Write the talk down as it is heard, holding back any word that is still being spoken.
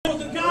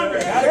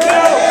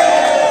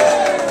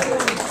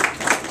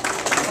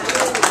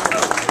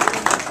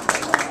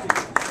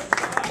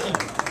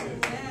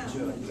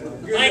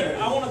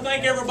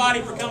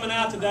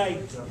out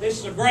today. This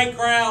is a great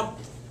crowd.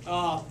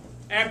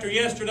 After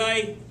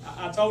yesterday,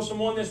 I told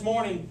someone this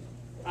morning,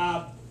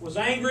 I was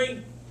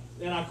angry,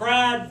 then I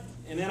cried,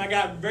 and then I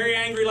got very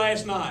angry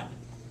last night.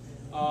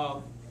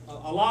 A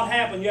lot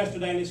happened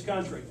yesterday in this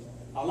country,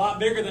 a lot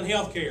bigger than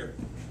health care.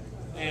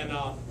 And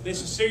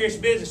this is serious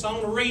business. I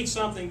want to read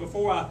something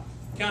before I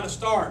kind of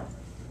start.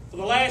 For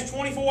the last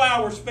 24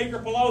 hours, Speaker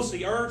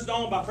Pelosi, urged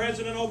on by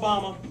President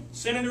Obama,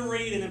 Senator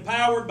Reid, and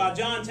empowered by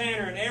John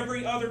Tanner and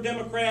every other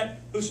Democrat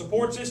who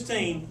supports this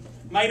team,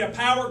 made a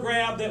power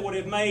grab that would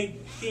have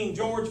made King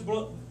George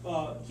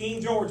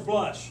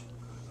blush.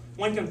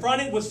 When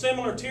confronted with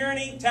similar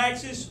tyranny,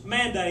 taxes,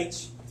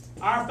 mandates,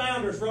 our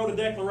founders wrote a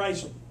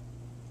declaration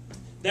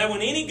that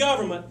when any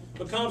government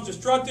becomes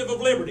destructive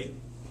of liberty,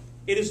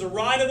 it is the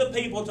right of the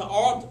people to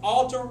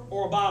alter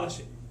or abolish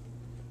it,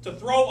 to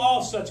throw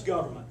off such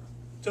government,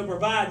 to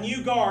provide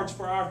new guards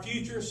for our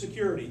future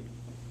security.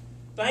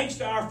 Thanks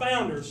to our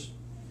founders,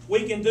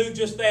 we can do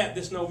just that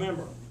this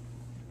November.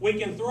 We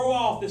can throw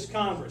off this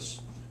Congress,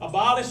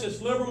 abolish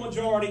its liberal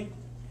majority,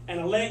 and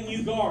elect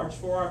new guards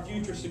for our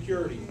future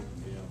security.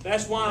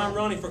 That's why I'm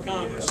running for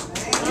Congress.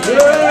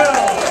 Yeah.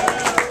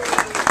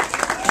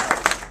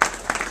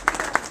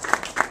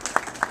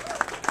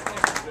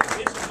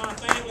 This is my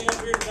family up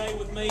here today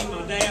with me,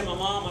 my dad, my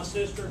mom, my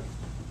sister,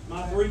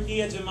 my 3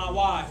 kids, and my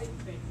wife.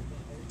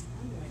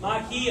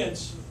 My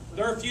kids,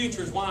 their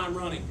future is why I'm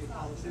running.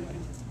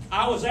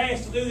 I was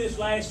asked to do this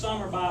last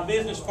summer by a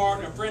business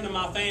partner, a friend of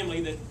my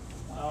family that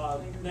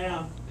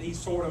now he's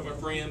sort of a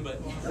friend, but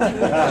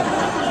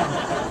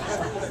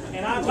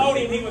and I told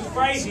him he was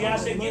crazy. I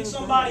said, get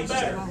somebody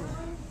better.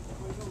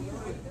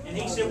 And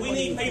he said, we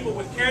need people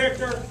with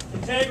character,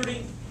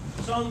 integrity,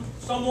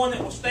 someone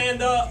that will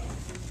stand up,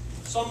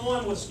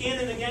 someone with skin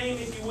in the game,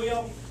 if you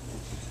will.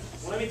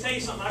 Well, let me tell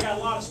you something. I got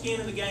a lot of skin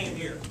in the game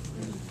here.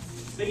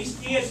 These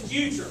kids'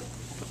 future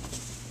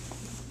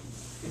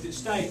is at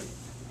stake.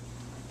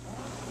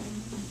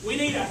 We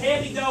need a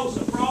heavy dose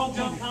of broad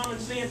jump common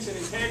sense and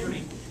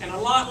integrity, and a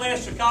lot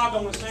less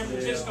Chicago and San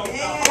Francisco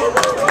style.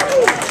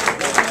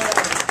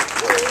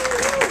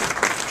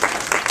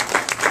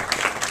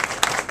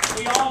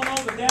 We all know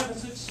the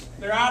deficits.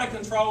 They're out of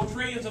control,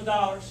 trillions of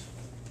dollars.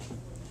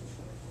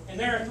 And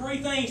there are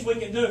 3 things we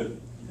can do.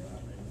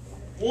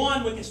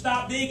 1, we can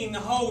stop digging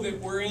the hole that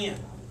we're in.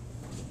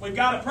 We've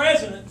got a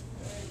president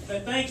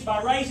that thinks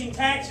by raising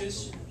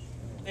taxes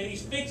that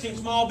he's fixing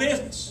small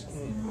business.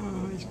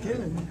 He's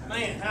killing me.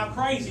 Man, how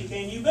crazy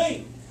can you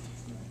be?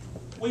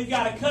 We've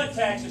got to cut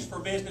taxes for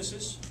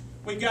businesses.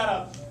 We've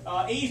got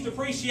to ease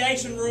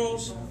depreciation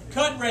rules,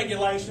 cut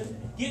regulation,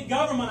 get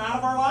government out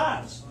of our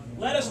lives.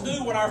 Let us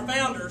do what our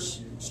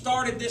founders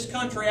started this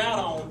country out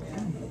on.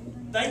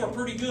 They were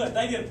pretty good.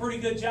 They did a pretty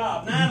good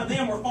job. 9 of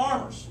them were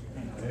farmers.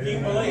 Can you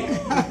believe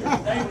it?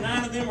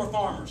 9 of them were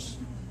farmers.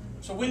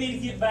 So we need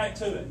to get back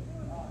to it.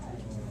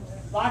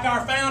 Like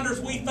our founders,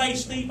 we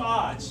face steep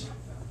odds.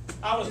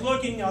 I was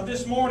looking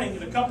this morning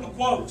at a couple of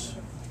quotes.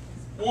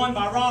 One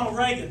by Ronald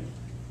Reagan.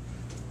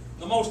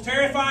 The most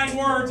terrifying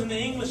words in the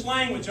English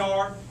language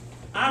are,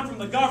 I'm from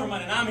the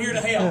government and I'm here to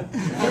help.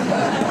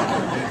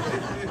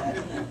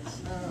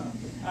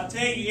 I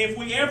tell you, if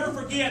we ever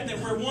forget that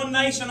we're one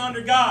nation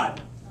under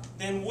God,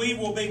 then we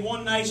will be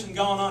one nation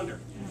gone under.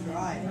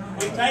 Right.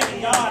 We've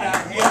taken God out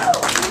of here.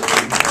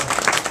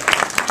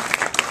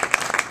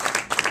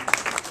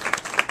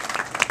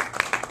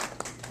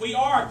 We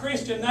are a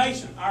Christian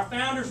nation. Our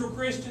founders were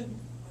Christian.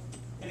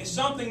 And it's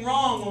something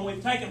wrong when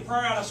we've taken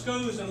prayer out of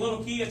schools and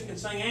little kids can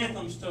sing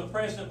anthems to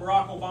President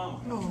Barack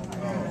Obama.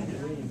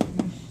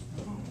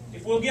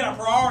 If we'll get our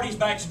priorities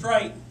back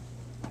straight,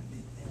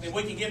 then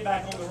we can get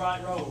back on the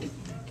right road.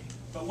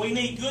 But we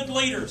need good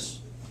leaders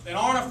that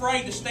aren't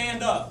afraid to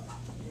stand up.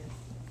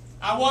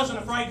 I wasn't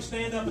afraid to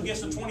stand up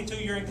against a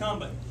 22-year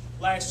incumbent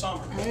last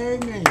summer.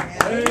 Amen.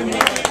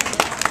 Amen.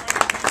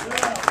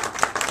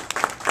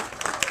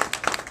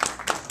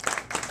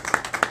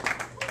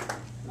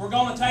 We're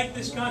going to take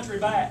this country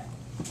back.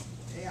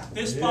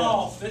 This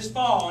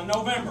fall, in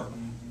November,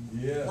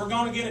 we're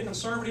going to get a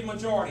conservative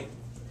majority.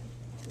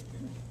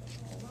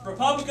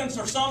 Republicans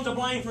are some to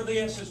blame for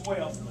this as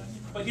well.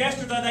 But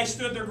yesterday they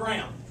stood their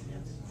ground.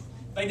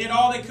 They did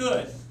all they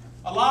could.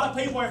 A lot of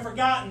people have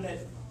forgotten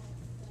that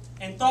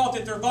and thought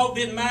that their vote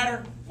didn't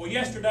matter. Well,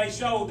 yesterday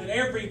showed that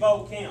every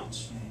vote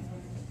counts.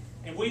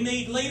 And we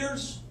need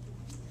leaders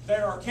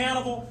that are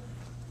accountable.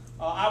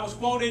 I was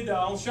quoted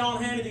on Sean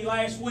Hannity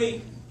last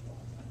week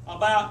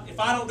about, if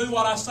I don't do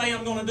what I say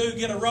I'm going to do,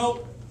 get a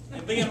rope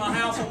and be in my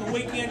house on the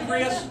weekend,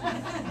 Chris.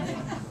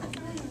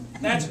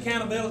 That's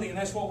accountability, and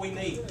that's what we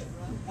need.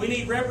 We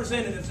need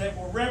representatives that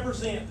will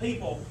represent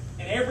people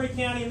in every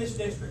county in this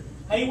district.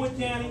 Haywood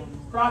County,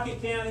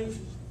 Crockett County,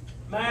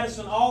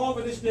 Madison, all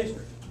over this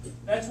district.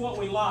 That's what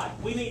we like.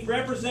 We need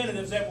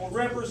representatives that will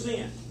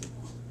represent.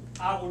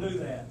 I will do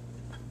that.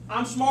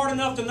 I'm smart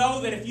enough to know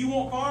that if you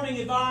want farming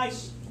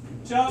advice,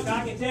 Chuck,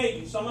 I can tell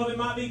you. Some of it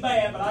might be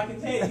bad, but I can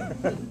tell you.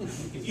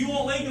 If you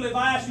want legal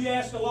advice, you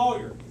ask a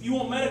lawyer. If you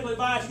want medical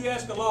advice, you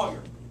ask a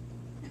lawyer.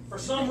 for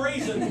some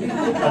reason, I think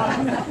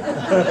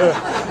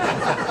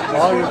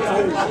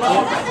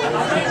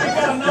we've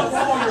got enough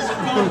lawyers in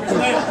Congress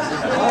now.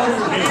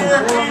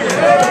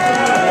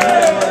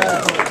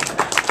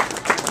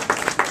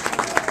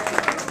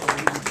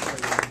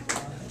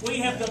 We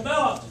have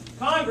developed,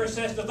 Congress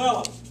has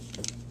developed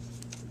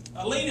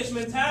elitist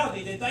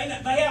mentality that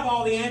they have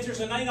all the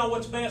answers and they know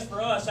what's best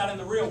for us out in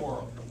the real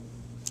world.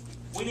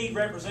 We need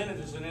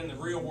representatives that are in the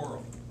real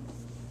world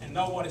and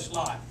know what it's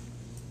like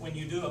when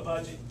you do a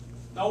budget.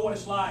 Know what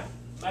it's like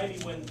maybe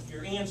when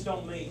your ends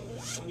don't meet,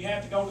 when you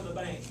have to go to the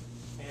bank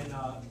and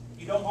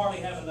you don't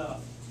hardly have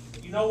enough.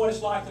 You know what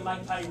it's like to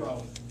make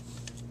payroll.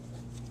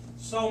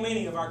 So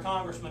many of our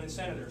congressmen and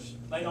senators,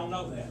 they don't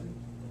know that.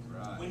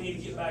 Right. We need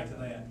to get back to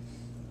that.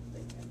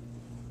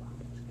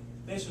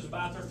 This is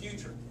about their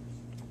future.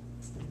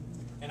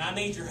 And I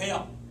need your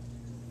help.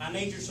 I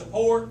need your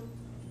support.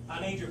 I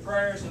need your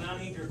prayers, and I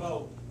need your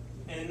vote.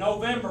 And in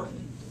November,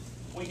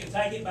 we can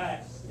take it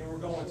back, and we're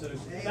going to.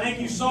 Thank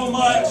you so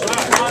much.